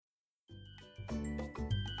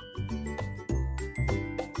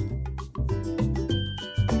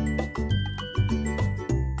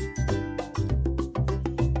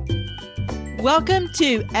Welcome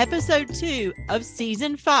to episode 2 of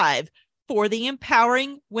season 5 for the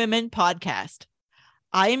Empowering Women podcast.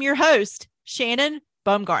 I am your host, Shannon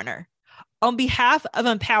Baumgartner. On behalf of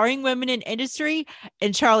Empowering Women in Industry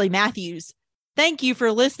and Charlie Matthews, thank you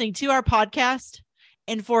for listening to our podcast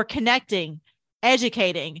and for connecting,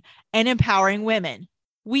 educating, and empowering women.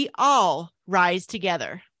 We all rise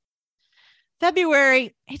together.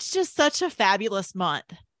 February, it's just such a fabulous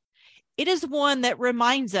month. It is one that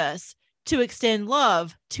reminds us to extend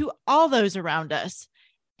love to all those around us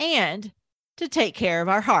and to take care of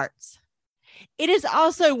our hearts. It is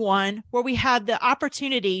also one where we have the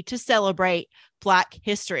opportunity to celebrate Black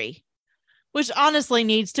history, which honestly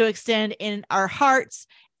needs to extend in our hearts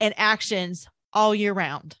and actions all year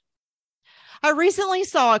round. I recently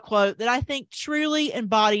saw a quote that I think truly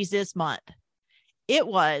embodies this month. It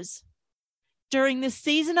was, "During the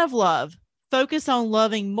season of love, focus on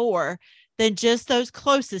loving more than just those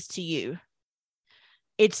closest to you."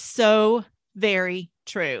 It's so very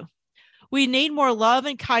true. We need more love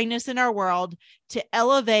and kindness in our world to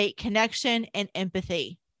elevate connection and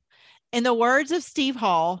empathy. In the words of Steve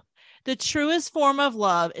Hall, the truest form of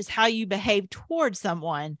love is how you behave towards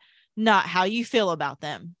someone, not how you feel about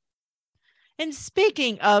them. And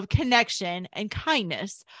speaking of connection and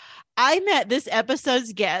kindness, I met this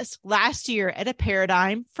episode's guest last year at a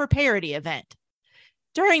Paradigm for Parity event.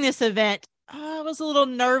 During this event, I was a little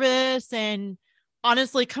nervous and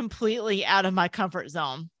honestly completely out of my comfort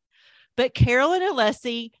zone. But Carolyn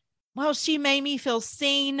Alessi, well, she made me feel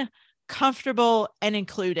seen, comfortable, and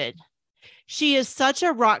included. She is such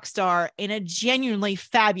a rock star and a genuinely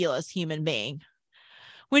fabulous human being.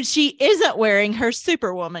 When she isn't wearing her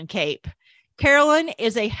Superwoman cape, Carolyn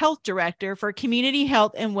is a health director for community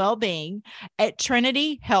health and well-being at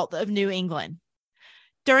Trinity Health of New England.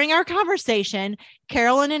 During our conversation,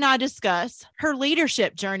 Carolyn and I discuss her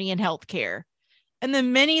leadership journey in healthcare and the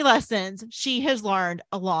many lessons she has learned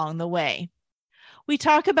along the way. We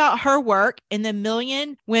talk about her work in the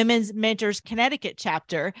Million Women's Mentors Connecticut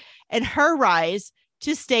chapter and her rise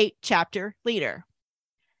to state chapter leader.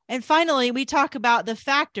 And finally, we talk about the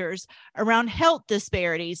factors around health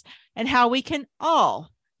disparities and how we can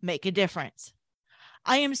all make a difference.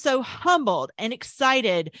 I am so humbled and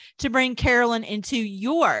excited to bring Carolyn into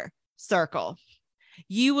your circle.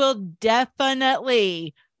 You will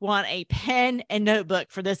definitely want a pen and notebook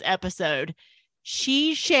for this episode.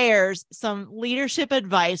 She shares some leadership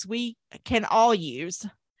advice we can all use.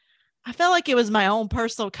 I felt like it was my own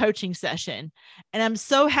personal coaching session, and I'm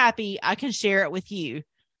so happy I can share it with you.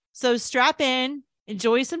 So strap in,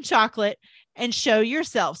 enjoy some chocolate, and show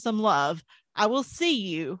yourself some love. I will see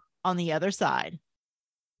you on the other side.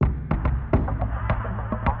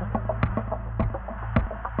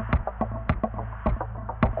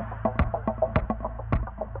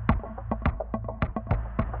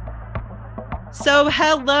 So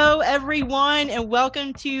hello, everyone, and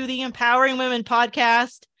welcome to the Empowering Women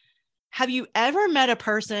podcast. Have you ever met a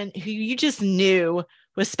person who you just knew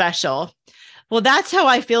was special? Well, that's how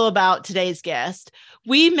I feel about today's guest.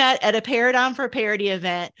 We met at a Paradigm for Parity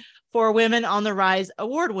event for Women on the Rise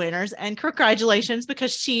award winners, and congratulations,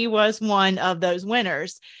 because she was one of those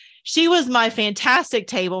winners. She was my fantastic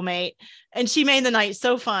table mate, and she made the night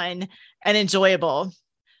so fun and enjoyable.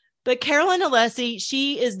 But Carolyn Alessi,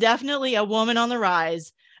 she is definitely a woman on the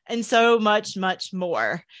rise and so much, much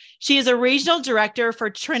more. She is a regional director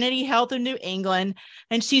for Trinity Health of New England,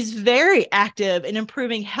 and she's very active in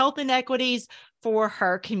improving health inequities for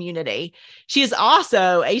her community. She is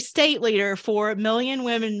also a state leader for Million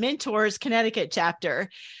Women Mentors Connecticut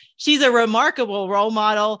chapter. She's a remarkable role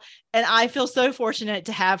model, and I feel so fortunate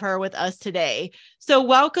to have her with us today. So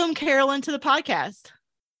welcome, Carolyn, to the podcast.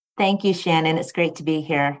 Thank you, Shannon. It's great to be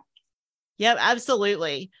here. Yep,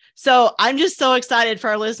 absolutely. So I'm just so excited for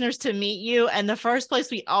our listeners to meet you. And the first place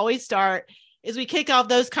we always start is we kick off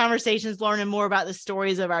those conversations learning more about the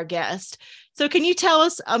stories of our guest. So can you tell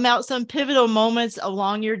us about some pivotal moments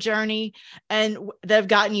along your journey and that have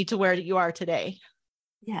gotten you to where you are today?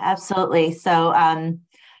 Yeah, absolutely. So,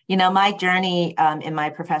 my journey in my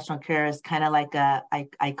professional career is kind of like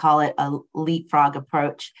I call it a leapfrog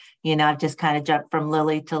approach. I've just kind of jumped from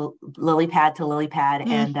lily pad to lily pad.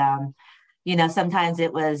 Mm-hmm. And, sometimes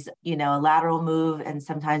it was, a lateral move, and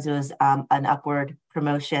sometimes it was an upward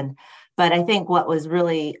promotion. But I think what was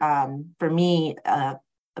really, for me, a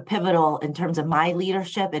pivotal in terms of my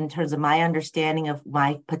leadership, in terms of my understanding of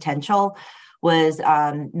my potential, was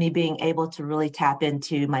me being able to really tap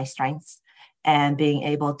into my strengths and being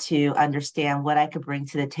able to understand what I could bring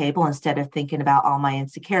to the table instead of thinking about all my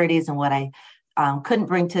insecurities and what I couldn't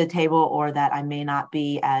bring to the table, or that I may not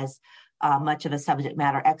be as much of a subject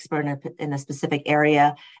matter expert in a specific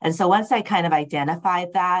area. And so once I kind of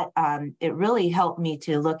identified that, it really helped me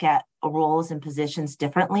to look at roles and positions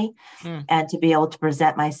differently, and to be able to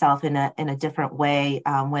present myself in a different way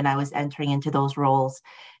when I was entering into those roles.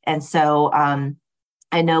 And so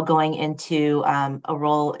I know going into a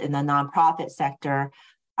role in the nonprofit sector,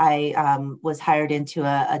 I was hired into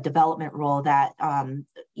a development role that,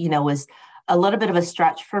 was a little bit of a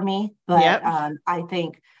stretch for me. But I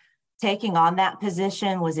think taking on that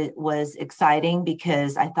position was exciting,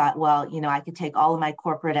 because I thought, well, I could take all of my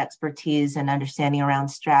corporate expertise and understanding around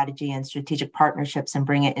strategy and strategic partnerships and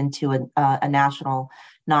bring it into a national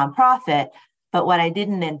nonprofit. But what I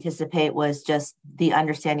didn't anticipate was just the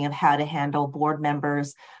understanding of how to handle board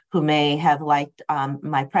members who may have liked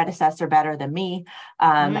my predecessor better than me.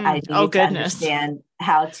 I needed to understand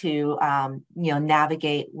how to,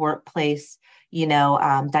 navigate workplace,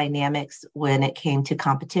 dynamics when it came to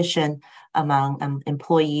competition among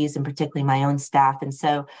employees, and particularly my own staff. And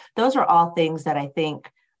so those are all things that I think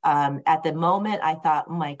at the moment I thought,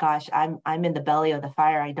 oh my gosh, I'm in the belly of the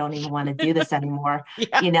fire. I don't even want to do this anymore,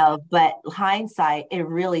 but hindsight, it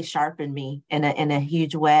really sharpened me in a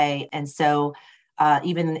huge way. And so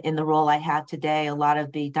even in the role I have today, a lot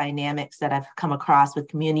of the dynamics that I've come across with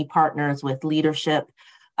community partners, with leadership,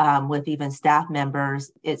 with even staff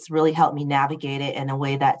members, it's really helped me navigate it in a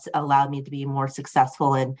way that's allowed me to be more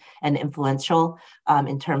successful and influential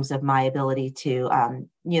in terms of my ability to,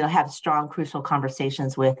 have strong, crucial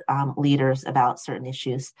conversations with leaders about certain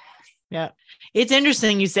issues. Yeah. It's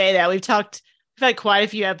interesting you say that. We've had quite a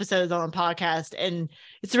few episodes on the podcast, and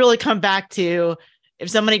it's really come back to, if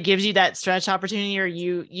somebody gives you that stretch opportunity, or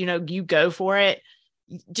you go for it,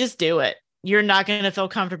 just do it. You're not going to feel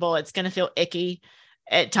comfortable. It's going to feel icky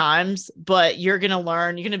at times, but you're going to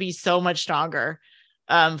learn. You're going to be so much stronger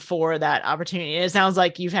for that opportunity. And it sounds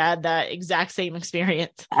like you've had that exact same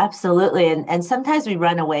experience. Absolutely. And sometimes we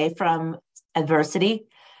run away from adversity.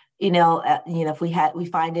 If we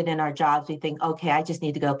find it in our jobs, we think, okay, I just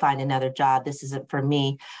need to go find another job. This isn't for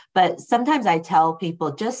me. But sometimes I tell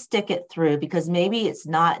people, just stick it through, because maybe it's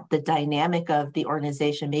not the dynamic of the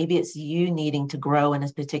organization. Maybe it's you needing to grow in a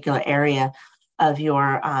particular area of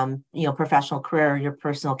your, professional career, or your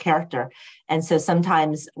personal character. And so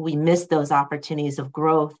sometimes we miss those opportunities of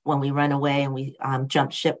growth when we run away and we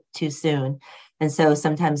jump ship too soon. And so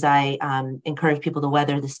sometimes I encourage people to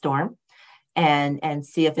weather the storm and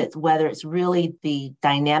see whether it's really the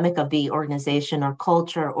dynamic of the organization or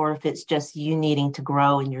culture, or if it's just you needing to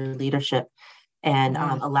grow in your leadership and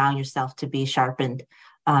allowing yourself to be sharpened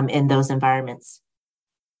in those environments.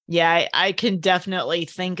 Yeah, I can definitely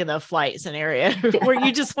think of the flight scenario where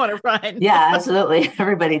you just want to run. Yeah, absolutely.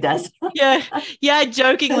 Everybody does. Yeah.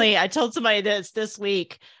 Jokingly, I told somebody this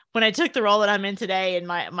week, when I took the role that I'm in today in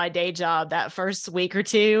my day job, that first week or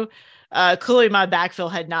two, clearly my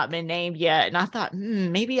backfill had not been named yet. And I thought,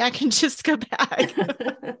 maybe I can just go back.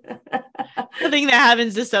 I think that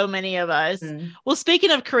happens to so many of us. Well,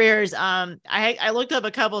 speaking of careers, I looked up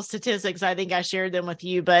a couple of statistics. I think I shared them with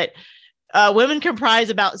you, but women comprise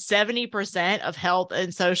about 70% of health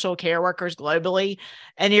and social care workers globally,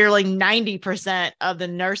 and nearly 90% of the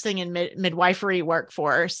nursing and midwifery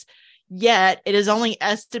workforce. Yet it is only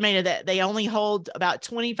estimated that they only hold about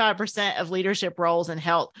 25% of leadership roles in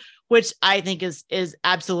health, which I think is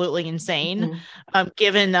absolutely insane.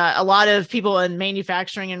 Given a lot of people in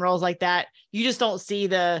manufacturing and roles like that, you just don't see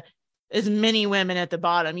as many women at the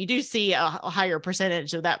bottom. You do see a higher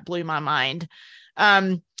percentage. So that blew my mind.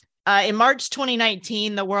 In March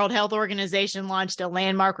 2019, the World Health Organization launched a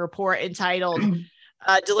landmark report entitled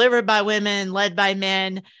Delivered by Women, Led by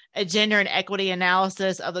Men, a Gender and Equity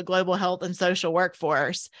Analysis of the Global Health and Social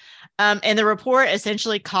Workforce. And the report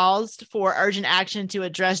essentially calls for urgent action to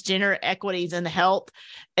address gender equities in the health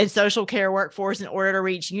and social care workforce in order to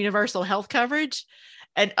reach universal health coverage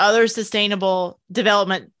and other sustainable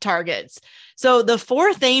development targets. So the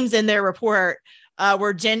 4 themes in their report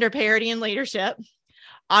were gender parity in leadership,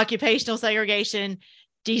 occupational segregation,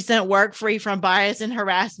 decent work free from bias and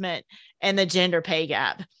harassment, and the gender pay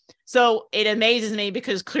gap. So it amazes me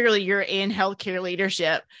because clearly you're in healthcare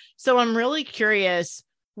leadership. So I'm really curious,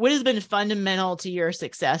 what has been fundamental to your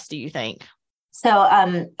success, do you think? So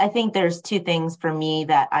I think there's 2 things for me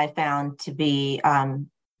that I found to be,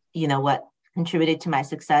 what contributed to my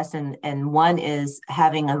success. And one is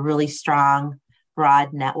having a really strong,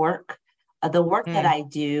 broad network. The work that I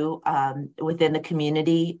do within the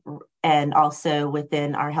community and also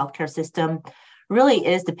within our healthcare system really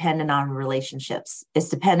is dependent on relationships. It's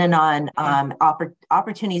dependent on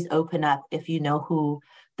opportunities open up if you know who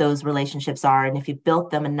those relationships are, and if you built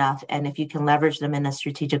them enough, and if you can leverage them in a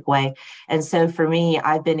strategic way. And so for me,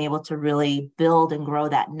 I've been able to really build and grow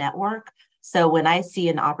that network. So when I see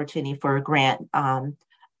an opportunity for a grant,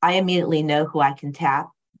 I immediately know who I can tap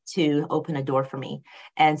to open a door for me.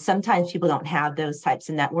 And sometimes people don't have those types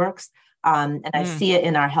of networks. And I see it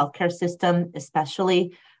in our healthcare system,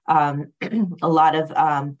 especially. A lot of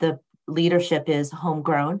the leadership is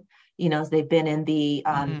homegrown. They've been in the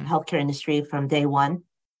healthcare industry from day one.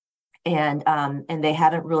 And they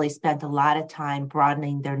haven't really spent a lot of time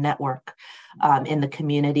broadening their network in the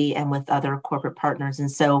community and with other corporate partners.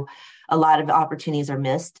 And so a lot of opportunities are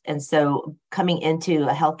missed. And so coming into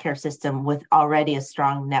a healthcare system with already a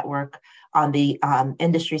strong network on the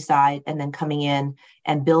industry side, and then coming in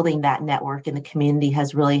and building that network in the community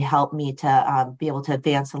has really helped me to be able to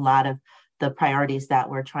advance a lot of the priorities that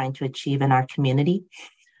we're trying to achieve in our community.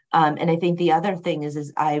 And I think the other thing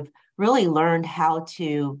is I've really learned how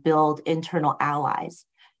to build internal allies,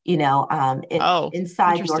 inside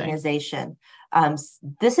the organization.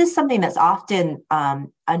 This is something that's often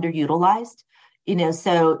underutilized,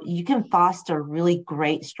 so you can foster really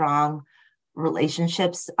great, strong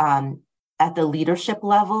relationships at the leadership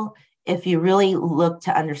level if you really look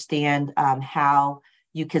to understand how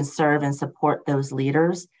you can serve and support those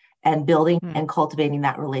leaders, and building and cultivating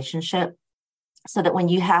that relationship, so that when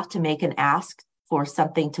you have to make an ask for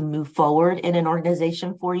something to move forward in an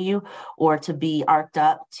organization for you, or to be arced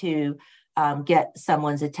up to get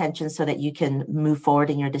someone's attention so that you can move forward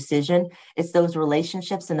in your decision, it's those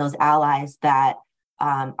relationships and those allies that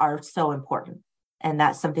are so important. And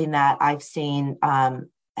that's something that I've seen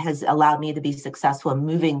has allowed me to be successful in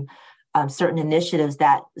moving certain initiatives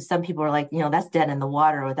that some people are like, that's dead in the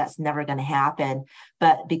water, or that's never going to happen.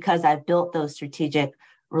 But because I've built those strategic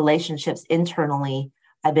relationships internally,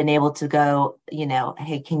 I've been able to go,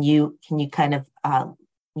 hey, can you kind of,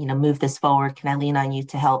 move this forward? Can I lean on you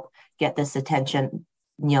to help get this attention,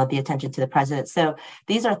 the attention to the president? So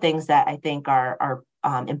these are things that I think are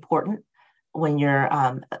important when you're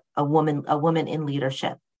a woman in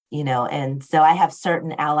leadership, and so I have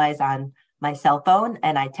certain allies on my cell phone,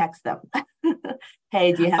 and I text them.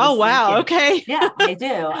 Hey, do you have a second? Wow. Okay. Yeah, I do.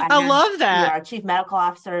 I love that. Our chief medical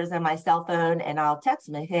officers and my cell phone, and I'll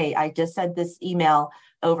text them, hey, I just sent this email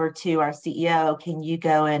over to our CEO. Can you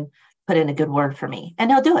go and put in a good word for me? And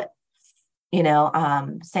he'll do it.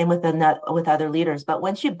 Same with other leaders. But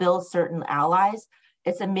once you build certain allies,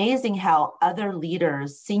 it's amazing how other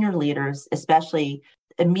leaders, senior leaders especially,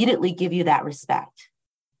 immediately give you that respect,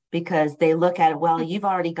 because they look at it, well, you've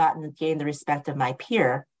already gained the respect of my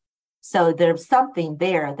peer. So there's something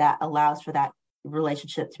there that allows for that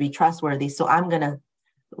relationship to be trustworthy. So I'm going to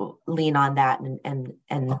lean on that and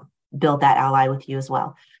build that ally with you as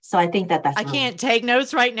well. So I think that's I can't take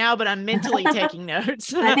notes right now, but I'm mentally taking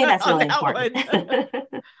notes. I think that's really important.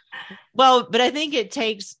 Well, but I think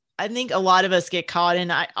I think a lot of us get caught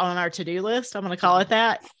on our to-do list. I'm going to call it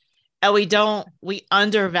that. And we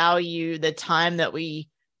undervalue the time that we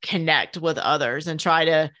connect with others and try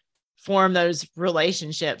to form those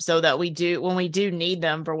relationships so that when we do need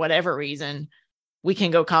them for whatever reason, we can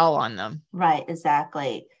go call on them. Right.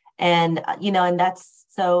 Exactly. And, and that's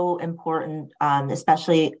so important,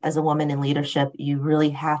 especially as a woman in leadership. You really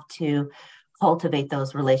have to cultivate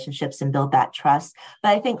those relationships and build that trust. But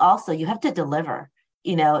I think also you have to deliver.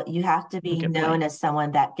 You have to be known as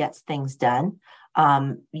someone that gets things done,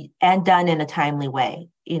 and done in a timely way.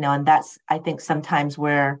 And that's, I think, sometimes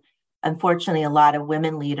where, unfortunately, a lot of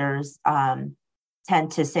women leaders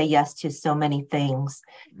tend to say yes to so many things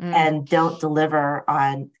and don't deliver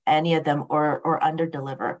on any of them, or under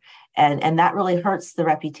deliver. And that really hurts the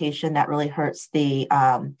reputation. That really hurts the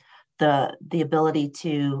ability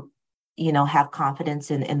to, have confidence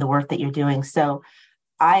in the work that you're doing. So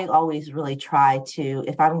I always really try to,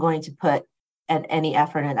 if I'm going to put any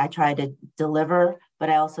effort in, I try to deliver,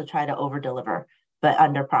 but I also try to over deliver, but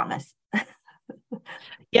under promise.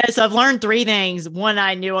 Yes, I've learned 3 things. One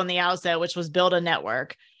I knew on the outset, which was build a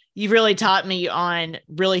network. You really taught me on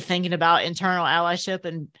really thinking about internal allyship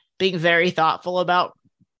and being very thoughtful about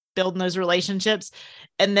building those relationships,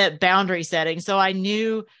 and that boundary setting. So I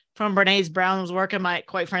knew from Brené Brown's work and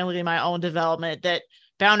quite frankly, my own development, that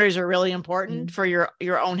boundaries are really important for your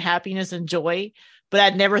own happiness and joy. But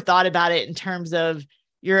I'd never thought about it in terms of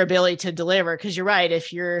your ability to deliver. Because you're right.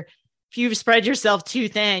 If you've spread yourself too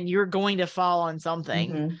thin, you're going to fall on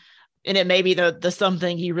something. And it may be the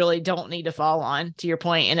something you really don't need to fall on, to your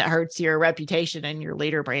point, and it hurts your reputation and your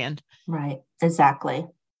leader brand. Right. Exactly.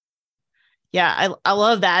 Yeah, I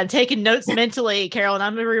love that. I'm taking notes mentally, Carolyn.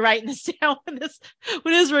 I'm going to be writing this down when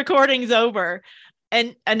this recording's over.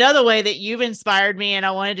 And another way that you've inspired me, and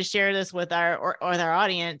I wanted to share this with our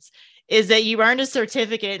audience, is that you earned a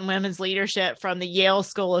certificate in women's leadership from the Yale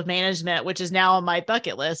School of Management, which is now on my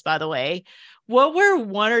bucket list, by the way. What were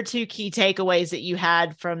one or two key takeaways that you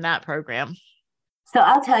had from that program? So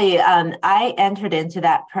I'll tell you, I entered into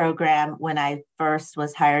that program when I first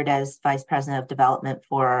was hired as vice president of development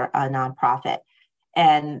for a nonprofit.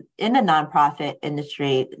 And in the nonprofit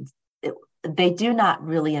industry, they do not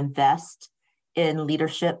really invest in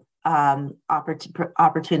leadership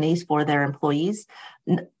opportunities for their employees.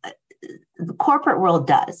 The corporate world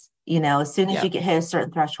does. As soon as you hit a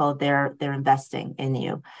certain threshold, they're investing in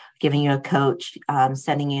you, giving you a coach,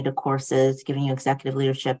 sending you to courses, giving you executive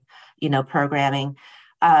leadership, programming.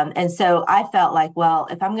 And so I felt like, well,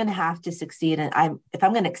 if I'm going to have to succeed if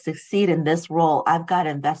I'm going to succeed in this role, I've got to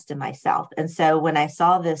invest in myself. And so when I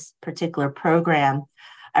saw this particular program,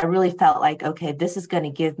 I really felt like, okay, this is going to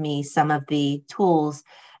give me some of the tools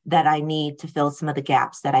that I need to fill some of the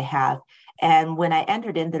gaps that I have. And when I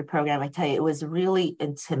entered into the program, I tell you, it was really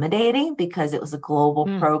intimidating because it was a global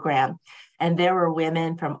program. And there were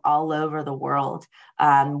women from all over the world,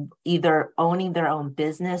 either owning their own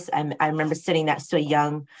business. I remember sitting next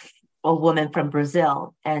to a woman from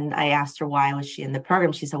Brazil, and I asked her why was she in the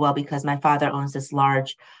program. She said, well, because my father owns this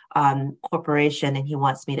large corporation and he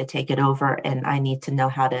wants me to take it over, and I need to know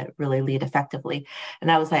how to really lead effectively.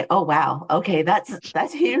 And I was like, oh, wow. Okay, that's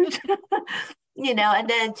huge. And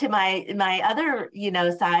then to my other,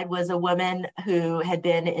 side was a woman who had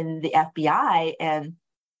been in the FBI and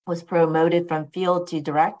was promoted from field to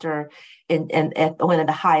director at one of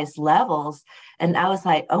the highest levels. And I was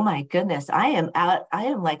like, oh my goodness, I am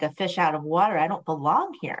like a fish out of water. I don't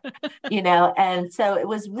belong here, And so it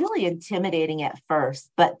was really intimidating at first,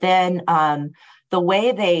 but then the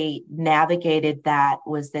way they navigated that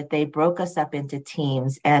was that they broke us up into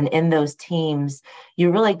teams. And in those teams,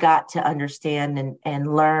 you really got to understand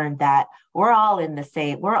and learn that we're all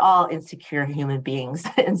insecure human beings.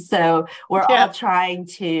 And so we're all trying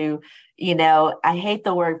to, I hate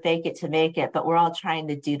the word fake it to make it, but we're all trying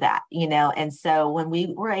to do that, And so when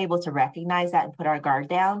we were able to recognize that and put our guard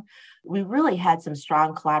down, we really had some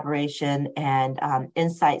strong collaboration and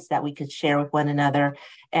insights that we could share with one another.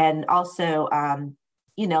 And also,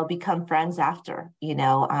 become friends after,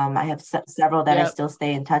 I have several that I still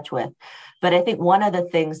stay in touch with. But I think one of the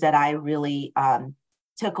things that I really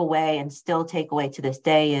took away and still take away to this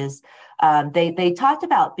day is they talked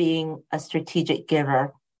about being a strategic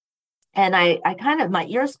giver. And I kind of, my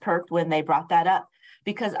ears perked when they brought that up,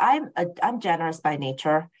 because I'm generous by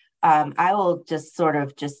nature. I will just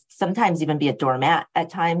sometimes even be a doormat at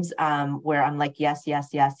times where I'm like, yes,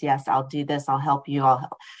 I'll do this. I'll help you.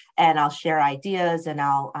 And I'll share ideas, and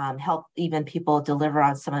I'll help even people deliver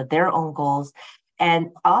on some of their own goals. And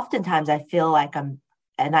oftentimes I feel like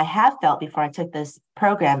and I have felt before I took this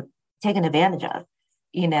program, taken advantage of,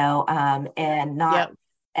 and not,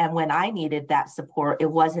 and when I needed that support,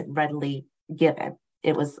 it wasn't readily given.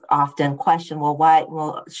 It was often questioned,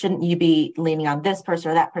 well, shouldn't you be leaning on this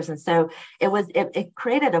person or that person? So it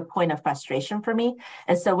created a point of frustration for me.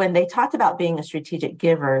 And so when they talked about being a strategic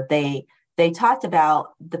giver, they talked about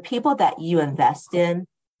the people that you invest in,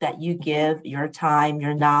 that you give your time,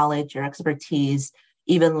 your knowledge, your expertise,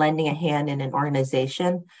 even lending a hand in an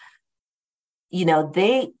organization.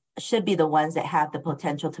 They should be the ones that have the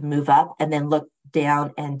potential to move up and then look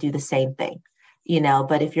down and do the same thing.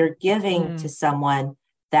 But if you're giving to someone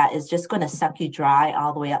that is just going to suck you dry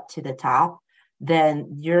all the way up to the top, then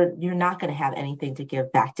you're not going to have anything to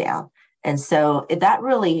give back down. And so that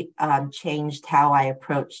really changed how I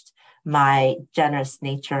approached my generous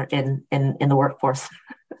nature in the workforce.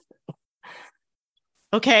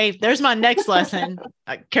 Okay, there's my next lesson.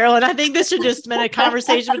 Carolyn, I think this should just been a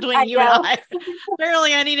conversation between you and I.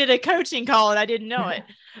 Apparently I needed a coaching call and I didn't know it.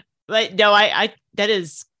 But no, that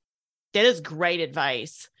is great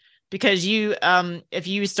advice, because if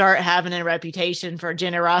you start having a reputation for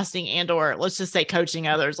generosity and or let's just say coaching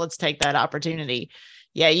others, let's take that opportunity.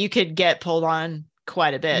 Yeah, you could get pulled on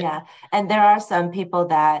quite a bit. Yeah. And there are some people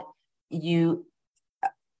that you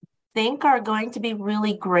think are going to be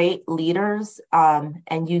really great leaders,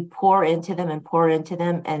 and you pour into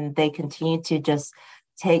them and they continue to just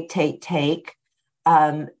take.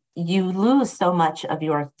 You lose so much of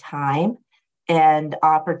your time and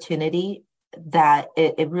opportunity that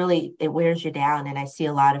it really wears you down. And I see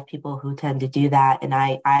a lot of people who tend to do that. And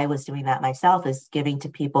I was doing that myself, is giving to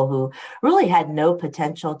people who really had no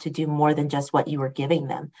potential to do more than just what you were giving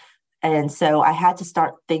them. And so I had to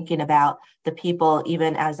start thinking about the people,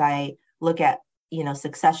 even as I look at,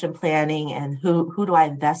 succession planning and who do I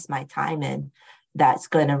invest my time in? that's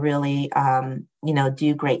going to really,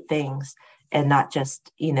 do great things and not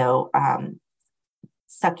just,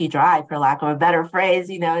 suck you dry, for lack of a better phrase.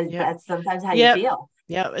 That's sometimes how you feel.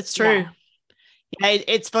 Yeah, it's true. Yeah,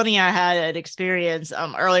 it's funny. I had an experience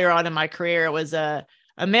earlier on in my career. It was a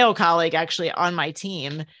male colleague actually on my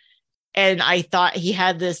team. And I thought he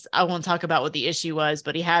had this, I won't talk about what the issue was,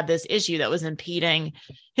 but he had this issue that was impeding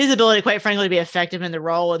his ability, quite frankly, to be effective in the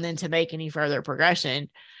role and then to make any further progression.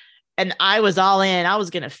 And I was all in. I was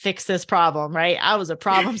going to fix this problem, right? I was a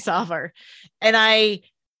problem solver. And I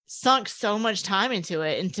sunk so much time into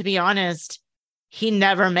it. And to be honest, he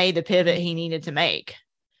never made the pivot he needed to make.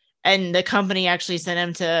 And the company actually sent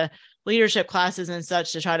him to leadership classes and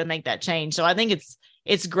such to try to make that change. So I think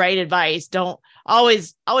it's great advice. Don't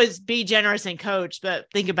always be generous and coach, but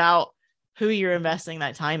think about who you're investing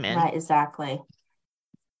that time in. Right, exactly.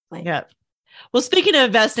 Yeah. Well, speaking of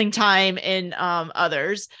investing time in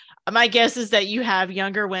others, my guess is that you have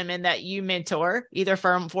younger women that you mentor, either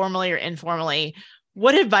formally or informally.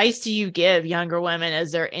 What advice do you give younger women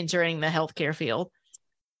as they're entering the healthcare field?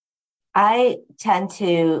 I tend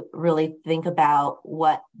to really think about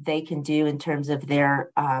what they can do in terms of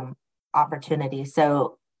their opportunity.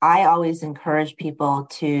 So I always encourage people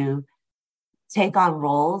to take on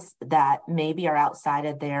roles that maybe are outside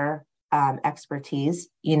of their expertise,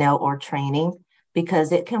 or training,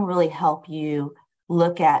 because it can really help you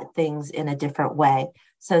look at things in a different way.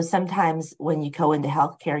 So sometimes when you go into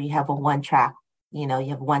healthcare, you have one track. You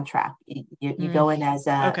have one track. You go in as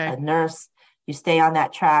a nurse. You stay on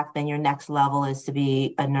that track, then your next level is to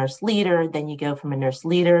be a nurse leader. Then you go from a nurse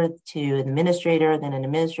leader to an administrator, then an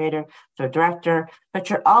administrator to a director, but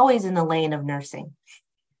you're always in the lane of nursing.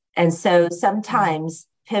 And so sometimes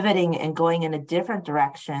pivoting and going in a different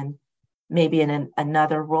direction, maybe in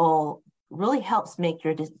another role, really helps make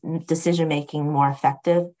your decision-making more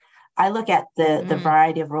effective. I look at the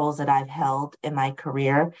variety of roles that I've held in my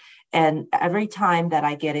career, and every time that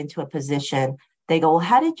I get into a position, they go, well,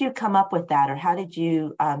 how did you come up with that? Or how did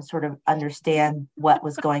you sort of understand what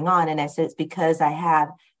was going on? And I said, it's because I have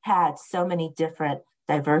had so many different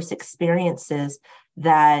diverse experiences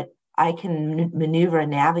that I can maneuver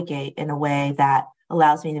and navigate in a way that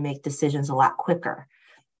allows me to make decisions a lot quicker,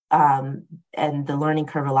 and the learning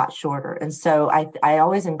curve a lot shorter. And so I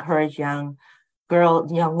always encourage young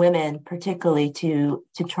women particularly to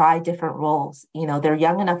try different roles. They're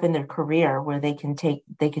young enough in their career where they can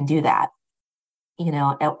do that.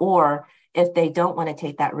 Or if they don't want to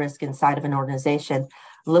take that risk inside of an organization,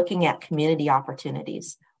 looking at community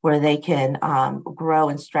opportunities where they can grow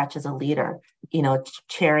and stretch as a leader,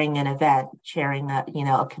 chairing an event, chairing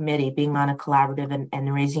a committee, being on a collaborative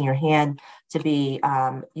and raising your hand to be,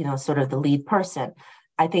 sort of the lead person.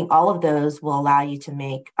 I think all of those will allow you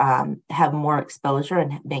to have more exposure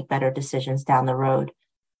and make better decisions down the road.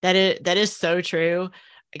 That is so true.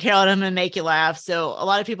 Carolyn, I'm going to make you laugh. So a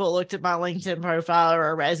lot of people looked at my LinkedIn profile or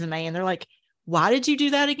a resume and they're like, why did you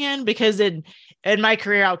do that again? Because in my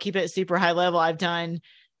career, I'll keep it super high level. I've done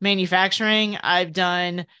manufacturing. I've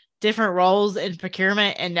done different roles in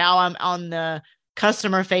procurement. And now I'm on the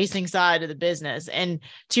customer facing side of the business. And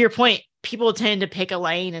to your point, people tend to pick a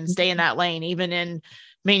lane and stay in that lane, even in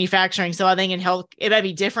manufacturing. So I think in health, it might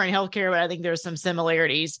be different in healthcare, but I think there's some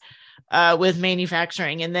similarities with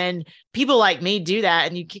manufacturing. And then people like me do that.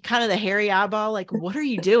 And you get kind of the hairy eyeball, like, what are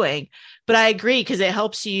you doing? But I agree, because it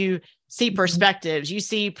helps you see perspectives. You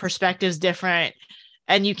see perspectives different,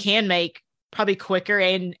 and you can make probably quicker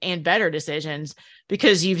and better decisions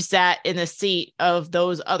because you've sat in the seat of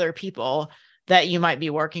those other people that you might be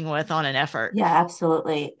working with on an effort. Yeah,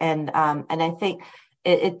 absolutely. And I think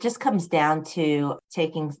it just comes down to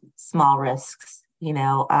taking small risks,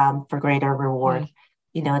 for greater reward.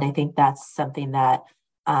 And I think that's something that,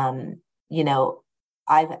 I've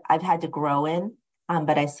had to grow in,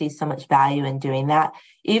 but I see so much value in doing that.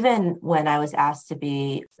 Even when I was asked to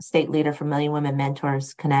be state leader for Million Women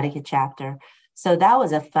Mentors Connecticut chapter. So that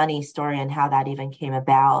was a funny story on how that even came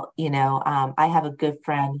about. I have a good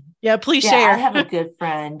friend. Yeah, please share. I have a good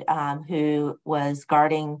friend who was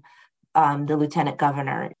guarding the lieutenant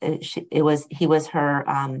governor. He was her,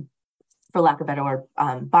 for lack of a better word,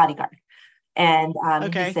 bodyguard. And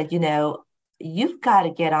he said, you've got to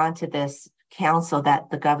get onto this council that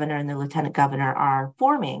the governor and the lieutenant governor are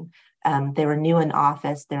forming. They were new in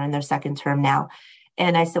office. They're in their second term now.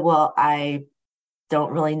 And I said, well, I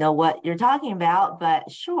don't really know what you're talking about, but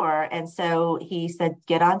sure. And so he said,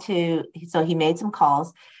 so he made some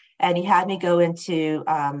calls and he had me go into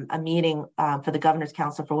a meeting for the Governor's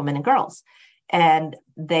Council for Women and Girls. And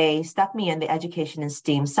they stuck me in the education and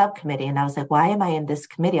STEAM subcommittee. And I was like, why am I in this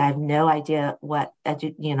committee? I have no idea what,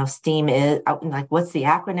 STEAM is. Like, what's the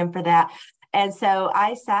acronym for that? And so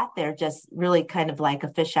I sat there just really kind of like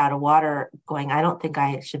a fish out of water going, I don't think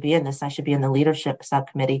I should be in this. I should be in the leadership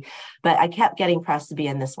subcommittee. But I kept getting pressed to be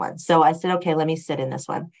in this one. So I said, okay, let me sit in this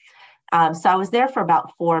one. So I was there for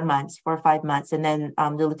about 4 or 5 months. And then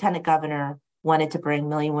the lieutenant governor wanted to bring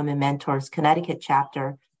Million Women Mentors Connecticut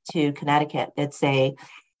chapter to Connecticut. It's a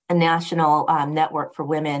national network for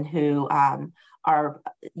women who are,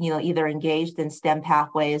 either engaged in STEM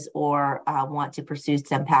pathways or want to pursue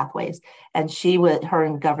STEM pathways. And her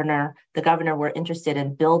and the governor were interested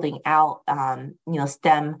in building out,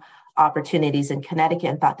 STEM opportunities in Connecticut,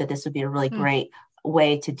 and thought that this would be a really great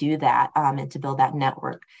way to do that and to build that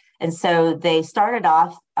network. And so they started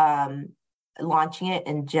off launching it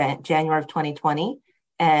in January of 2020.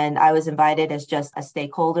 And I was invited as just a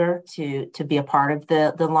stakeholder to be a part of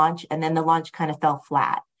the launch. And then the launch kind of fell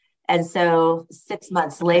flat. And so 6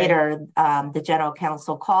 months later, the general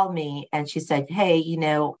counsel called me and she said, hey,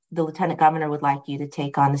 the lieutenant governor would like you to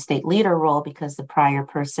take on the state leader role because the prior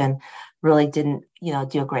person really didn't,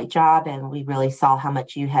 do a great job. And we really saw how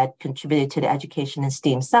much you had contributed to the education and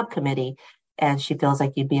STEAM subcommittee. And she feels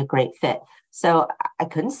like you'd be a great fit. So I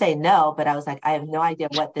couldn't say no, but I was like, I have no idea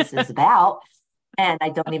what this is about. And I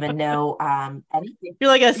don't even know anything. You're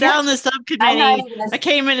like, I sat on the subcommittee. I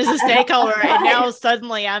came in as a stakeholder, right. And now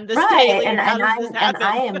suddenly I'm the state leader. How does this happen?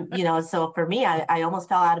 And I am, so for me, I almost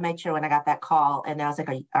fell out of my chair when I got that call. And I was like,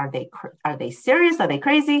 are they serious? Are they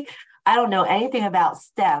crazy? I don't know anything about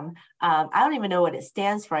STEM. I don't even know what it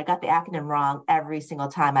stands for. I got the acronym wrong every single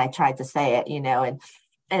time I tried to say it,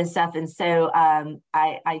 and stuff. And so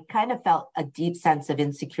I kind of felt a deep sense of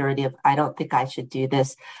insecurity of, I don't think I should do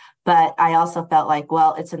this. But I also felt like,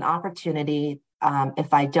 well, it's an opportunity.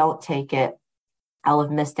 If I don't take it, I'll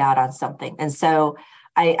have missed out on something. And so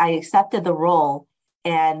I accepted the role,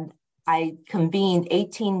 and I convened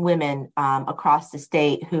 18 women across the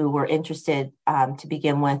state who were interested to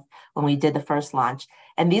begin with when we did the first launch.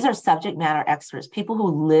 And these are subject matter experts, people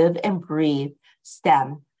who live and breathe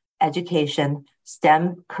STEM education,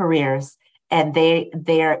 STEM careers, and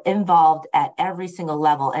they are involved at every single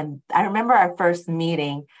level. And I remember our first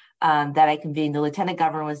meeting that I convened. The lieutenant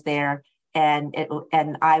governor was there, and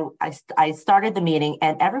I started the meeting,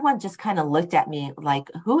 and everyone just kind of looked at me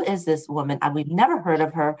like, "Who is this woman? We've never heard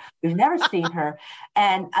of her. We've never seen her."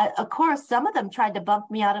 And of course, some of them tried to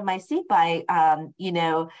bump me out of my seat by,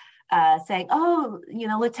 saying, "Oh,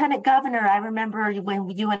 Lieutenant Governor, I remember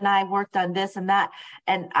when you and I worked on this and that."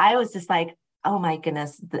 And I was just like, "Oh my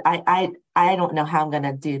goodness, I don't know how I'm going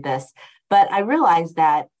to do this." But I realized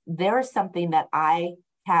that there is something that I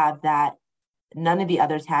have that none of the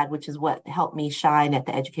others had, which is what helped me shine at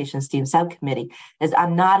the Education STEAM subcommittee, is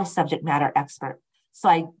I'm not a subject matter expert.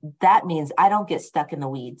 So that means I don't get stuck in the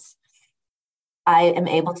weeds. I am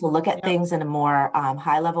able to look at things in a more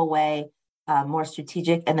high level way, more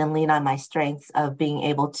strategic, and then lean on my strengths of being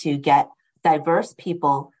able to get diverse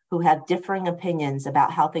people who have differing opinions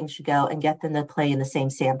about how things should go and get them to play in the same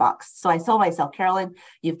sandbox. So I told myself, Carolyn,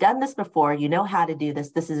 you've done this before. You know how to do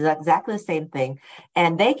this. This is exactly the same thing.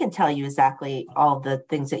 And they can tell you exactly all the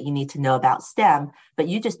things that you need to know about STEM, but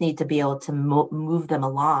you just need to be able to move them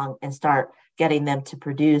along and start getting them to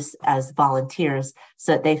produce as volunteers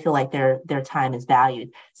so that they feel like their time is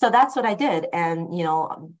valued. So that's what I did. And,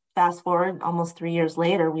 fast forward almost 3 years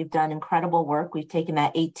later, we've done incredible work. We've taken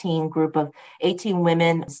that 18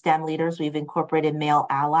 women STEM leaders. We've incorporated male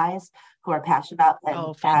allies who are passionate about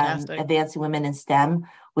advancing women in STEM.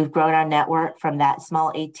 We've grown our network from that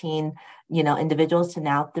small 18, individuals to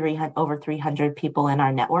now over 300 people in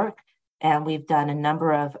our network. And we've done a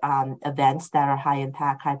number of events that are high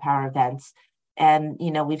impact, high power events. And,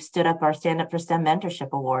 we've stood up our Stand Up for STEM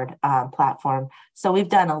Mentorship Award platform. So we've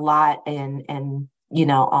done a lot in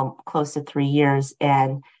close to 3 years.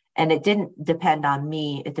 And it didn't depend on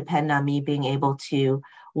me. It depended on me being able to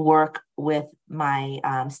work with my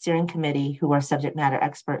steering committee, who are subject matter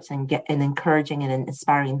experts, and encouraging and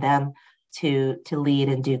inspiring them to lead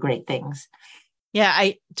and do great things. Yeah,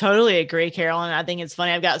 I totally agree, Carolyn. I think it's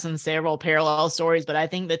funny. I've got several parallel stories, but I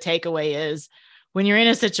think the takeaway is when you're in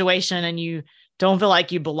a situation and you don't feel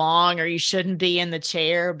like you belong or you shouldn't be in the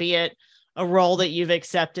chair, be it a role that you've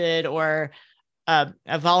accepted or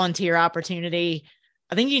a volunteer opportunity,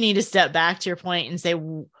 I think you need to step back to your point and say,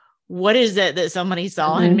 what is it that somebody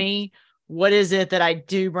saw in me? What is it that I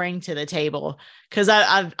do bring to the table? Because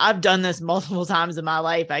I've done this multiple times in my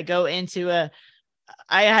life. I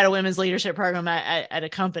had a women's leadership program at a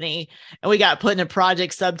company, and we got put in a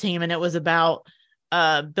project sub team, and it was about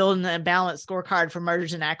building a balanced scorecard for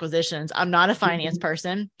mergers and acquisitions. I'm not a finance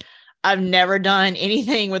person. I've never done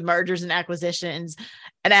anything with mergers and acquisitions.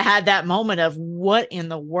 And I had that moment of, what in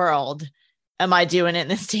the world am I doing in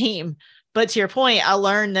this team? But to your point, I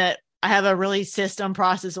learned that I have a really system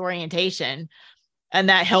process orientation, and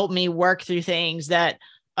that helped me work through things that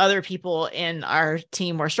other people in our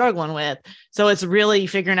team were struggling with. So it's really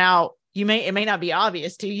figuring out, it may not be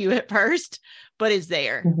obvious to you at first, but it's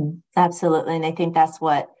there. Mm-hmm. Absolutely. And I think that's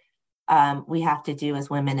what we have to do as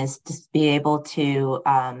women, is to be able to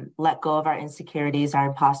let go of our insecurities, our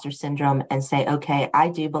imposter syndrome, and say, okay, I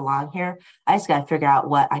do belong here. I just got to figure out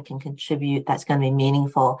what I can contribute that's going to be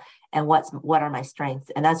meaningful, and what are my strengths.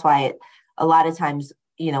 And that's why a lot of times,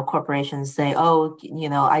 corporations say, oh,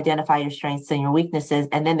 identify your strengths and your weaknesses,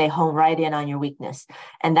 and then they hone right in on your weakness.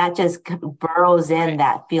 And that just burrows in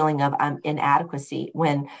that feeling of inadequacy,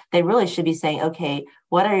 when they really should be saying, okay,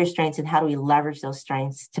 what are your strengths, and how do we leverage those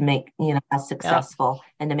strengths to make, us successful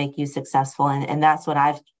and to make you successful? And that's what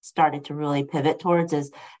I've started to really pivot towards,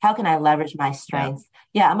 is how can I leverage my strengths?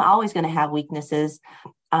 Yeah, I'm always going to have weaknesses.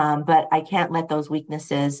 But I can't let those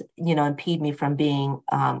weaknesses, impede me from being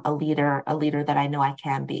a leader that I know I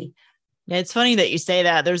can be. Yeah, it's funny that you say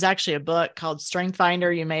that. There's actually a book called Strength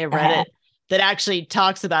Finder. You may have read it, that actually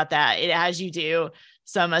talks about that. It has you do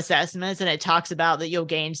some assessments, and it talks about that you'll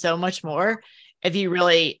gain so much more if you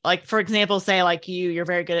really, like, for example, say like you're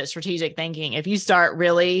very good at strategic thinking. If you start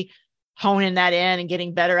really honing that in and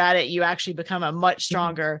getting better at it, you actually become a much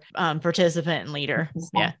stronger participant and leader.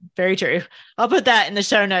 Yeah, very true. I'll put that in the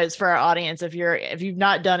show notes for our audience if you've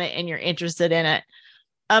not done it and you're interested in it.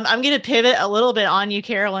 I'm going to pivot a little bit on you,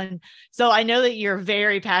 Carolyn. So I know that you're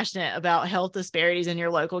very passionate about health disparities in your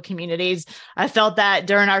local communities. I felt that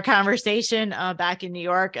during our conversation back in New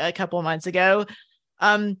York a couple of months ago.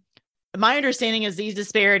 My understanding is these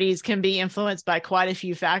disparities can be influenced by quite a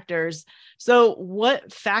few factors. So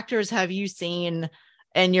what factors have you seen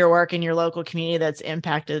in your work in your local community that's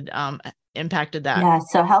impacted that? Yeah,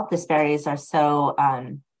 so health disparities are so,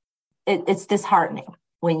 it's disheartening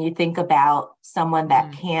when you think about someone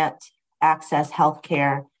that can't access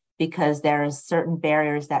healthcare because there's certain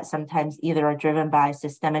barriers that sometimes either are driven by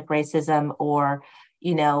systemic racism or,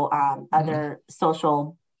 other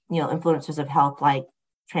social, influencers of health, like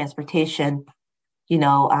transportation,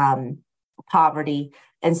 poverty.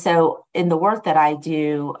 And so in the work that I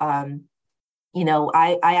do, I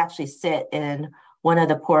actually sit in one of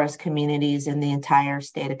the poorest communities in the entire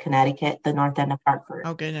state of Connecticut, the north end of Hartford.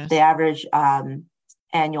 Oh, goodness. The average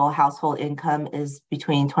annual household income is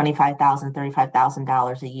between $25,000 and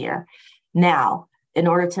 $35,000 a year. Now, in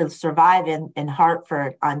order to survive in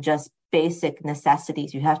Hartford on just basic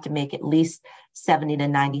necessities, you have to make at least $70,000 to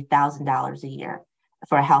 $90,000 a year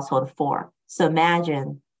for a household of four. So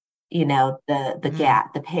imagine, the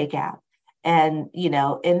gap, the pay gap. And,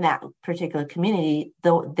 in that particular community,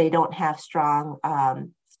 though they don't have strong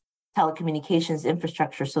telecommunications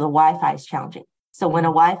infrastructure, so the Wi-Fi is challenging. So when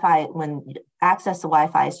access to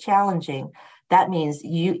Wi-Fi is challenging, that means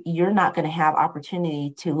you're not going to have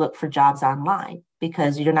opportunity to look for jobs online,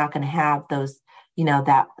 because you're not going to have those,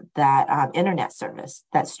 that internet service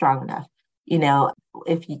that's strong enough.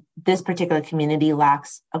 If this particular community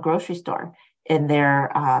lacks a grocery store in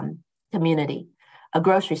their community, a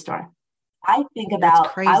grocery store. I think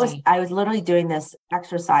about, I was literally doing this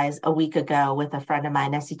exercise a week ago with a friend of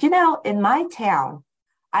mine. I said, in my town,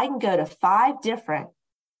 I can go to 5 different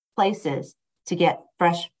places to get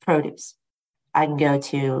fresh produce. I can go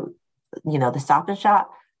to, the Stop and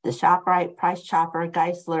Shop, the ShopRite, Price Chopper,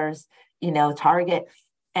 Geisler's, Target.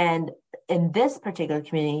 And in this particular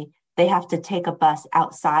community, they have to take a bus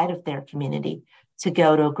outside of their community to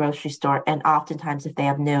go to a grocery store. And oftentimes, if they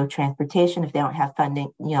have no transportation, if they don't have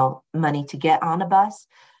funding, money to get on a bus,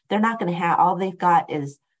 they're not going to have, all they've got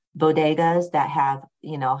is bodegas that have,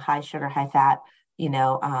 high sugar, high fat,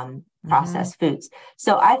 processed foods.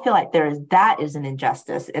 So I feel like that is an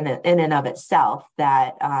injustice in and of itself,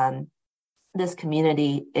 that this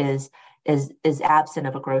community is absent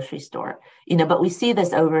of a grocery store, but we see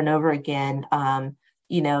this over and over again,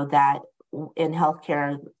 that in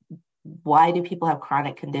healthcare, why do people have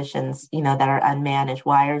chronic conditions, that are unmanaged?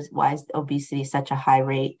 Why is obesity such a high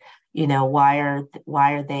rate? Why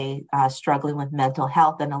are they struggling with mental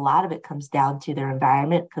health? And a lot of it comes down to their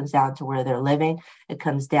environment, comes down to where they're living. It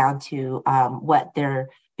comes down to what they're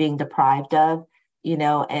being deprived of,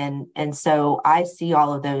 and so I see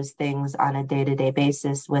all of those things on a day-to-day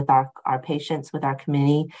basis with our patients, with our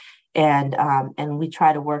community. And we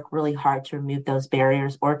try to work really hard to remove those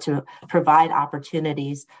barriers, or to provide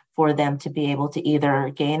opportunities for them to be able to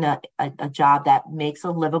either gain a job that makes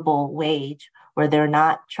a livable wage, where they're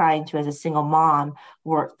not trying to, as a single mom,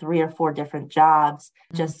 work 3 or 4 different jobs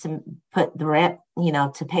just to put the rent,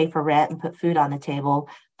 to pay for rent and put food on the table,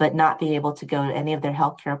 but not be able to go to any of their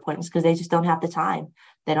healthcare appointments because they just don't have the time.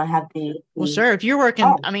 They don't have well, sure. If you're working,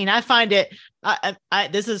 I mean, I find it,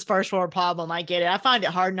 this is first world problem. I get it. I find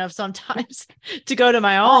it hard enough sometimes to go to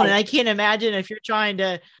my own. And I can't imagine if you're trying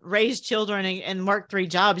to raise children and work 3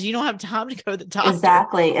 jobs, you don't have time to go to the doctor.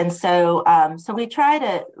 Exactly. And so, so we try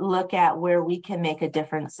to look at where we can make a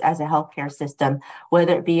difference as a healthcare system,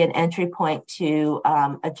 whether it be an entry point to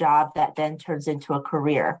a job that then turns into a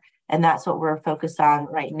career. And that's what we're focused on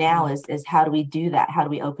right now is how do we do that? How do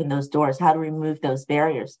we open those doors? How do we remove those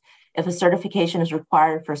barriers? If a certification is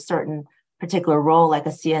required for a certain particular role, like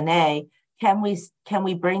a CNA, can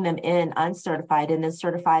we bring them in uncertified and then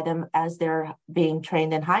certify them as they're being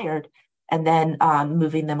trained and hired, and then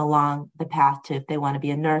moving them along the path to, if they want to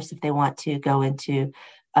be a nurse, if they want to go into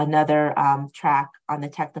another track on the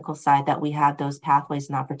technical side, that we have those pathways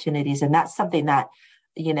and opportunities. And that's something that,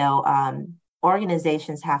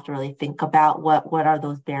 organizations have to really think about what are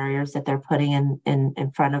those barriers that they're putting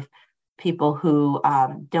in front of people who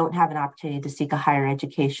don't have an opportunity to seek a higher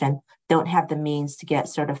education, don't have the means to get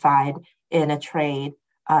certified in a trade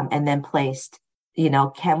and then placed.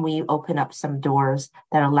 Can we open up some doors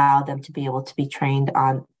that allow them to be able to be trained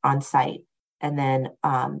on site, and then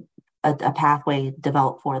a pathway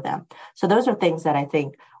developed for them? So those are things that I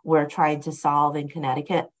think we're trying to solve in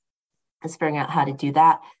Connecticut, is figuring out how to do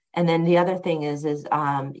that. And then the other thing is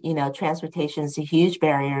transportation is a huge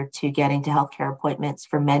barrier to getting to healthcare appointments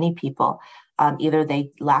for many people. Either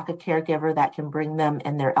they lack a caregiver that can bring them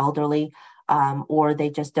and they're elderly, or they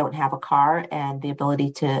just don't have a car and the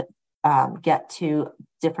ability to get to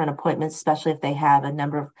different appointments, especially if they have a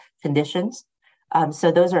number of conditions.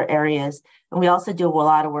 So those are areas. And we also do a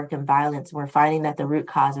lot of work in violence. We're finding that the root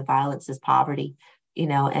cause of violence is poverty,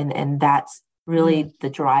 and that's really the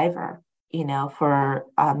driver, for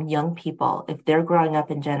young people. If they're growing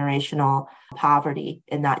up in generational poverty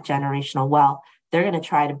and not generational wealth, they're going to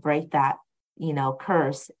try to break that,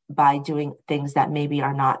 curse by doing things that maybe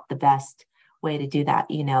are not the best way to do that,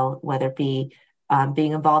 whether it be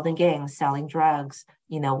being involved in gangs, selling drugs,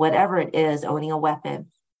 whatever it is, owning a weapon,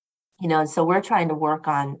 and so we're trying to work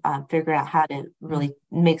on figuring out how to really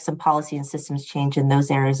make some policy and systems change in those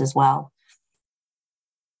areas as well.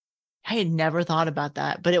 I had never thought about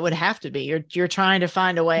that, but it would have to be. You're trying to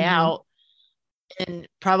find a way out, and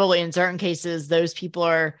probably in certain cases, those people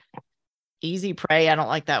are easy prey. I don't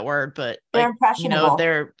like that word, but they're impressionable.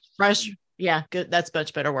 They're fresh. Yeah, good. That's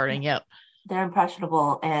much better wording. Yep. They're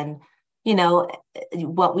impressionable, and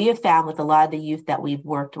what we have found with a lot of the youth that we've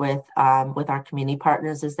worked with our community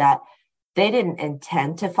partners is that they didn't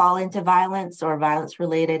intend to fall into violence or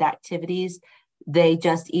violence-related activities. They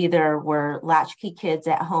just either were latchkey kids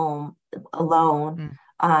at home alone,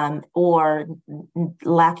 or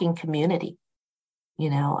lacking community,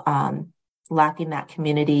 lacking that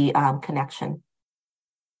community connection.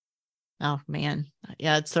 Oh man.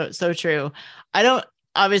 Yeah, it's so true.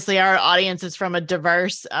 Obviously our audience is from a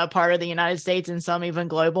diverse part of the United States and some even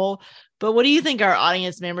global, but what do you think our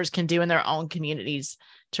audience members can do in their own communities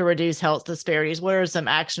to reduce health disparities? What are some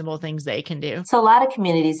actionable things they can do? So a lot of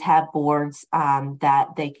communities have boards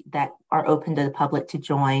that are open to the public to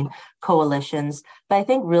join, coalitions. But I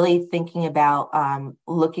think really thinking about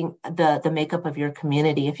looking the makeup of your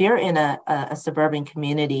community. If you're in a suburban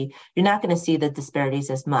community, you're not going to see the disparities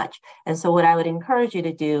as much. And so what I would encourage you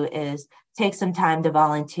to do is take some time to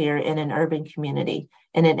volunteer in an urban community,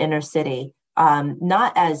 in an inner city.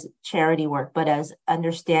 Not as charity work, but as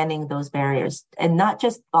understanding those barriers, and not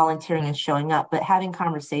just volunteering and showing up, but having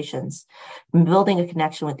conversations, building a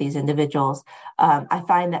connection with these individuals. I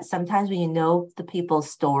find that sometimes when you know the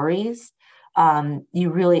people's stories,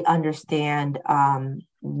 you really understand,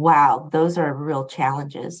 wow, those are real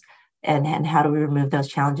challenges, and how do we remove those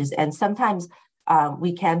challenges? And sometimes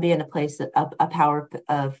we can be in a place of a power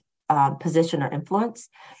of position or influence.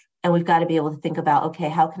 And we've got to be able to think about, okay,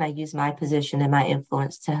 how can I use my position and my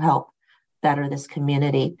influence to help better this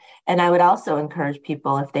community? And I would also encourage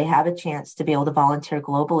people, if they have a chance, to be able to volunteer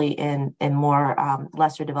globally in more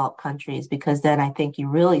lesser developed countries, because then I think you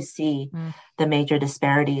really see the major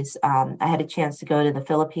disparities. I had a chance to go to the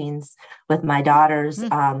Philippines with my daughters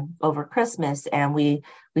over Christmas, and we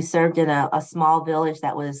served in a small village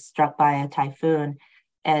that was struck by a typhoon,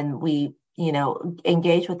 and we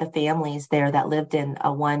engage with the families there that lived in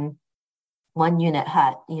a one unit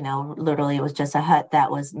hut. Literally it was just a hut that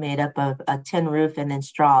was made up of a tin roof and then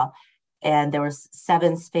straw. And there was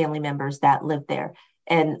 7 family members that lived there.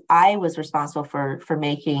 And I was responsible for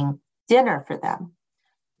making dinner for them.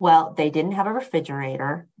 Well, they didn't have a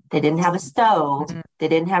refrigerator. They didn't have a stove. Mhm. They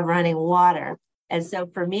didn't have running water. And so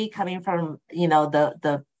for me, coming from,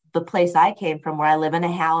 the place I came from, where I live in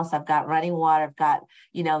a house, I've got running water, I've got,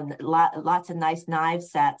 lots of nice knife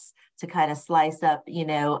sets to kind of slice up,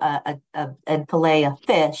 and fillet a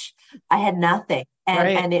fish. I had nothing. And,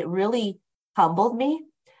 Right. and it really humbled me.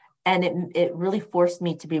 And it really forced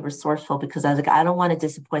me to be resourceful, because I was like, I don't want to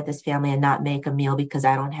disappoint this family and not make a meal because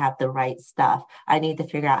I don't have the right stuff. I need to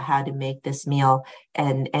figure out how to make this meal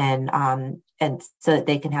and so that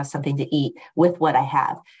they can have something to eat with what I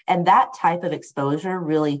have. And that type of exposure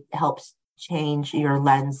really helps change your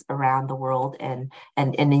lens around the world and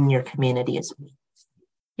in your community as well.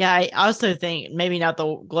 Yeah, I also think maybe not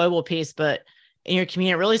the global piece, but in your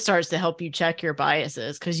community, it really starts to help you check your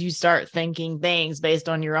biases, because you start thinking things based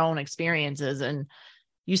on your own experiences, and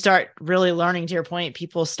you start really learning, to your point,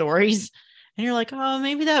 people's stories. And you're like, oh,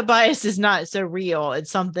 maybe that bias is not so real. It's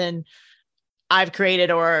something I've created,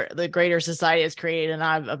 or the greater society has created, and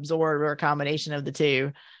I've absorbed, or a combination of the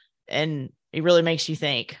two. And it really makes you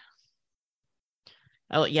think.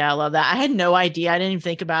 Oh, yeah, I love that. I had no idea. I didn't even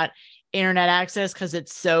think about internet access, because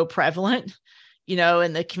it's so prevalent,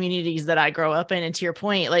 in the communities that I grow up in. And to your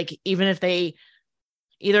point, like, even if they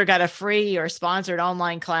either got a free or sponsored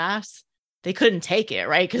online class, they couldn't take it,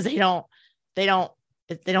 right? Because they don't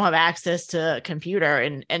have access to a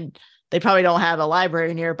computer, and they probably don't have a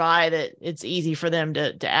library nearby that it's easy for them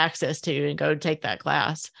to access to and go take that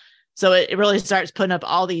class. So it really starts putting up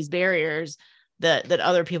all these barriers that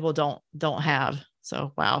other people don't have.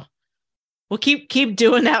 So wow. Well, keep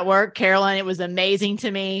doing that work, Carolyn. It was amazing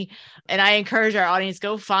to me. And I encourage our audience,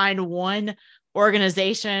 go find one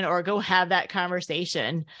organization or go have that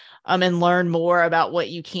conversation and learn more about what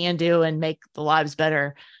you can do and make the lives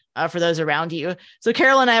better for those around you. So,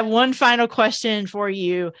 Carolyn, I have one final question for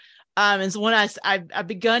you. And so when I've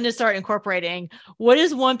begun to start incorporating, what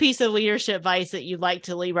is one piece of leadership advice that you'd like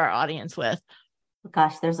to leave our audience with?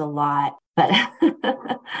 Gosh, there's a lot, but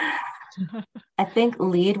I think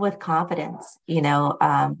lead with confidence.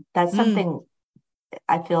 That's something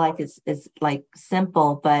I feel like is like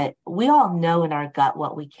simple, but we all know in our gut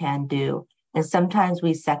what we can do. And sometimes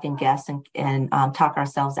we second guess and talk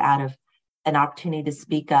ourselves out of an opportunity to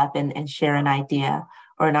speak up and share an idea,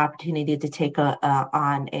 or an opportunity to take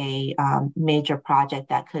on a major project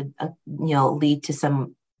that could, lead to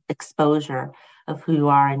some exposure of who you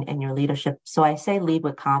are and your leadership. So I say lead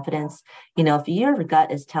with confidence. If your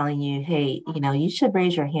gut is telling you, hey, you should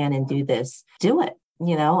raise your hand and do this, do it.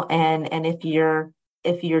 And if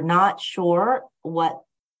you're not sure what,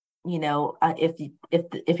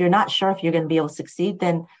 if you're not sure if you're going to be able to succeed,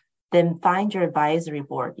 then find your advisory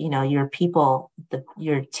board, your people,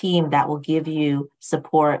 your team that will give you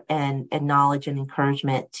support and knowledge and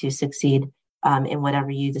encouragement to succeed in whatever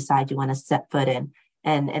you decide you want to set foot in.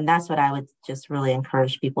 And that's what I would just really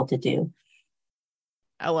encourage people to do.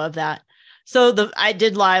 I love that. So I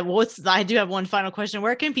did live. I do have one final question.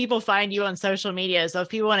 Where can people find you on social media? So if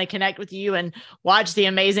people want to connect with you and watch the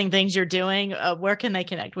amazing things you're doing, where can they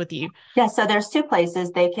connect with you? Yeah, so there's two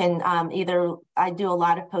places. They can I do a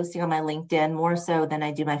lot of posting on my LinkedIn, more so than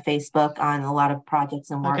I do my Facebook, on a lot of projects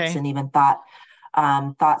and works, and even thoughts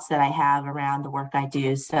that I have around the work I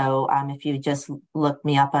do. So if you just look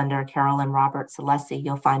me up under Carolyn Roberts Alessi,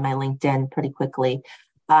 you'll find my LinkedIn pretty quickly.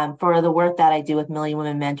 For the work that I do with Million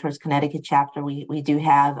Women Mentors Connecticut chapter, we do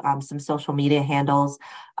have some social media handles.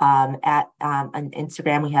 On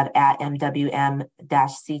Instagram, we have at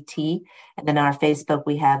MWM-CT. And then on our Facebook,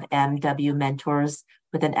 we have MW Mentors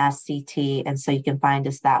with an SCT. And so you can find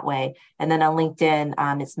us that way. And then on LinkedIn,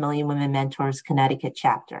 it's Million Women Mentors Connecticut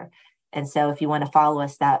chapter. And so if you want to follow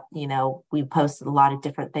us, that, we post a lot of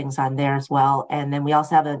different things on there as well. And then we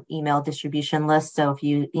also have an email distribution list. So if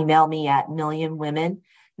you email me at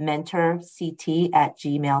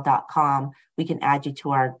millionwomenmentorct@gmail.com, we can add you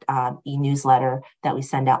to our e-newsletter that we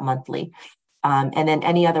send out monthly. And then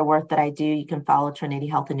any other work that I do, you can follow Trinity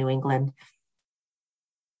Health in New England.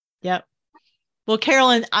 Yep. Well,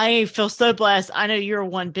 Carolyn, I feel so blessed. I know you're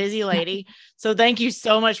one busy lady. So thank you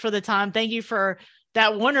so much for the time. Thank you for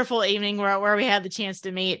that wonderful evening where we had the chance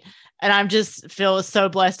to meet. And I'm just feel so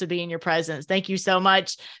blessed to be in your presence. Thank you so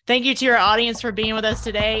much. Thank you to your audience for being with us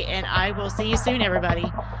today. And I will see you soon, everybody.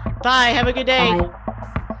 Bye. Have a good day. Bye.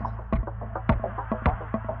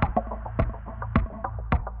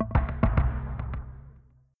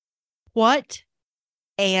 What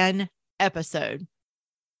an episode.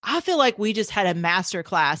 I feel like we just had a master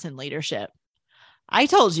class in leadership. I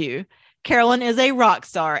told you, Carolyn is a rock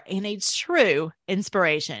star and a true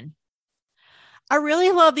inspiration. I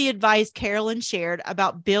really love the advice Carolyn shared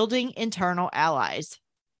about building internal allies.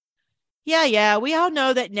 Yeah, we all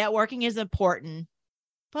know that networking is important.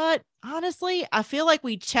 But honestly, I feel like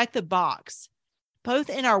we check the box, both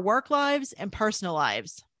in our work lives and personal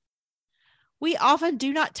lives. We often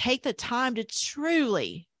do not take the time to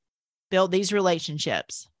truly build these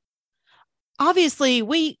relationships. Obviously,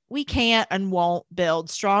 we can't and won't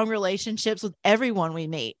build strong relationships with everyone we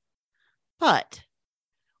meet, but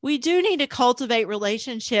we do need to cultivate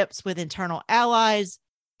relationships with internal allies,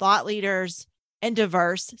 thought leaders, and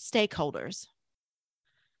diverse stakeholders.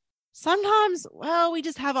 Sometimes, well, we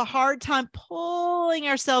just have a hard time pulling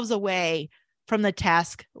ourselves away from the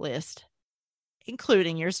task list,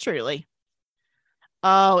 including yours truly.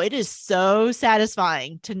 Oh, it is so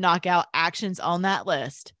satisfying to knock out actions on that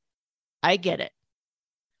list. I get it.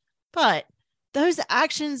 But those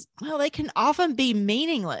actions, well, they can often be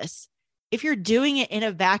meaningless if you're doing it in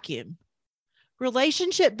a vacuum.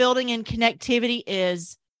 Relationship building and connectivity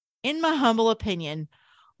is, in my humble opinion,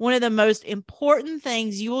 one of the most important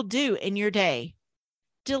things you will do in your day.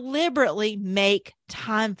 Deliberately make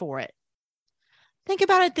time for it. Think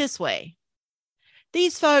about it this way.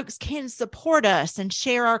 These folks can support us and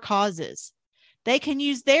share our causes. They can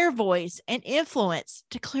use their voice and influence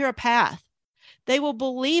to clear a path. They will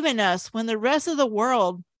believe in us when the rest of the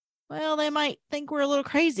world, well, they might think we're a little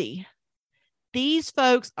crazy. These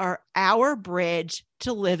folks are our bridge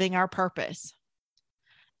to living our purpose.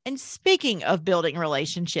 And speaking of building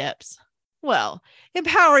relationships, well,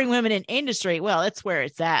 empowering women in industry, well, that's where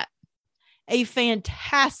it's at. A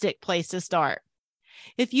fantastic place to start.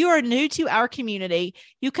 If you are new to our community,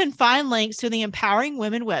 you can find links to the Empowering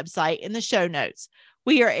Women website in the show notes.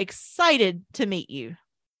 We are excited to meet you.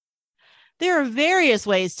 There are various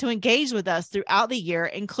ways to engage with us throughout the year,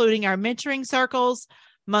 including our mentoring circles,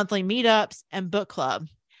 monthly meetups, and book club.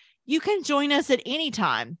 You can join us at any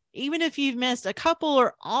time, even if you've missed a couple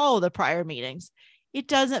or all of the prior meetings. It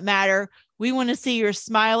doesn't matter. We want to see your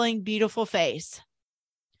smiling, beautiful face.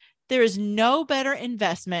 There is no better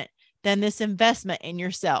investment than this investment in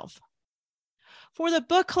yourself. For the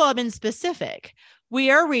book club in specific, we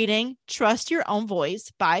are reading Trust Your Own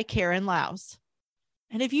Voice by Carolyn.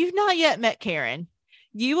 And if you've not yet met Karen,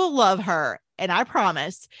 you will love her, and I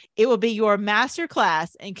promise it will be your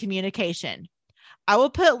masterclass in communication. I will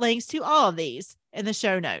put links to all of these in the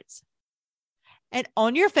show notes. And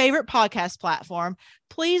on your favorite podcast platform,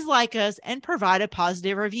 please like us and provide a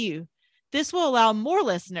positive review. This will allow more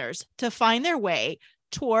listeners to find their way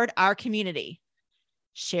toward our community.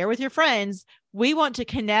 Share with your friends. We want to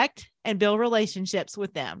connect and build relationships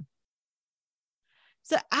with them.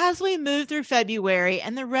 So as we move through February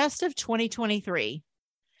and the rest of 2023,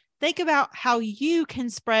 think about how you can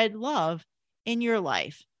spread love in your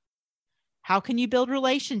life. How can you build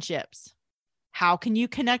relationships? How can you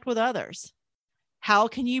connect with others? How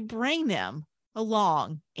can you bring them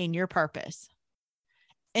along in your purpose?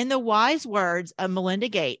 In the wise words of Melinda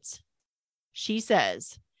Gates, she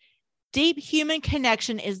says, deep human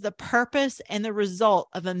connection is the purpose and the result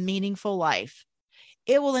of a meaningful life.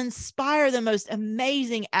 It will inspire the most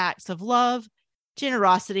amazing acts of love,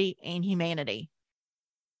 generosity, and humanity.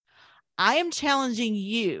 I am challenging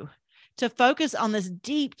you to focus on this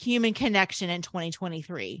deep human connection in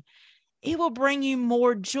 2023. It will bring you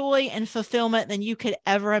more joy and fulfillment than you could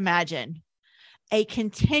ever imagine. A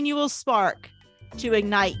continual spark to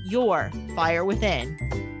ignite your fire within.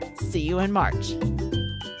 See you in March.